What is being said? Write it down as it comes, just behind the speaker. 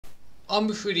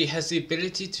Armory 3D has the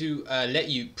ability to let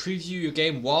you preview your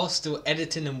game while still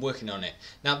editing and working on it.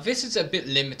 Now this is a bit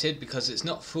limited because it's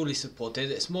not fully supported,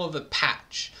 it's more of a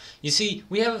patch. You see,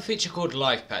 we have a feature called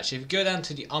Live Patch. If you go down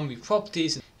to the Armory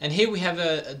properties, and here we have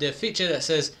the feature that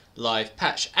says Live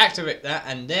Patch. Activate that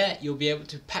and there you'll be able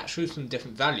to patch through some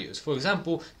different values. For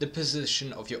example, the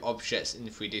position of your objects in the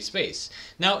 3D space.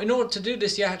 Now in order to do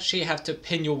this you actually have to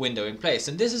pin your window in place,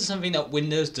 and this is something that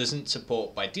Windows doesn't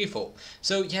support by default.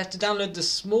 So you have to download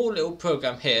this small little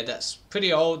program here that's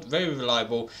pretty old, very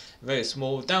reliable, very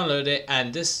small. Download it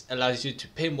and this allows you to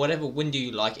pin whatever window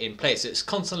you like in place. It's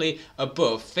constantly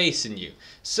above facing you.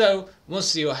 So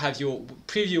once you have your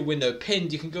preview window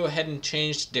pinned, you can go ahead and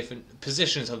change different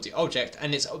positions of the object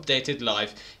and it's updated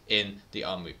live in the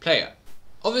Armory player.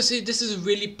 Obviously this is a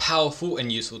really powerful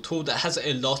and useful tool that has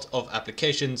a lot of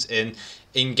applications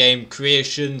in-game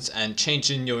creations and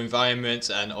changing your environment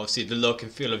and obviously the look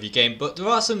and feel of your game, but there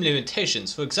are some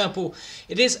limitations. For example,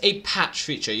 it is a patch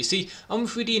feature. You see, Armory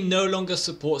 3D no longer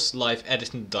supports live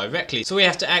editing directly, so we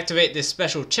have to activate this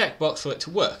special checkbox for it to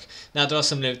work. Now there are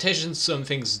some limitations, some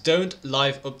things don't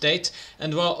live update,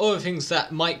 and there are other things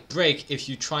that might break if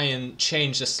you try and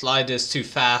change the sliders too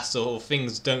fast or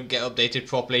things don't get updated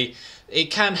properly. It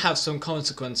can have some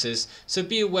consequences, so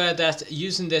be aware that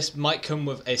using this might come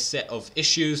with a set of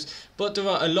issues, but there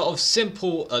are a lot of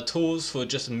simple tools for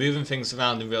just moving things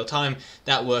around in real time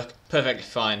that work perfectly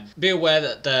fine. Be aware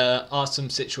that there are some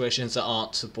situations that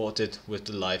aren't supported with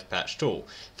the live patch tool.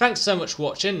 Thanks so much for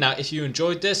watching. Now if you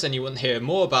enjoyed this and you want to hear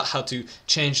more about how to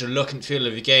change the look and feel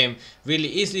of your game really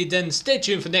easily, then stay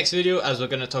tuned for the next video as we're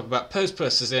going to talk about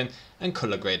post-processing and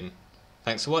colour grading.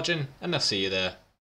 Thanks for watching and I'll see you there.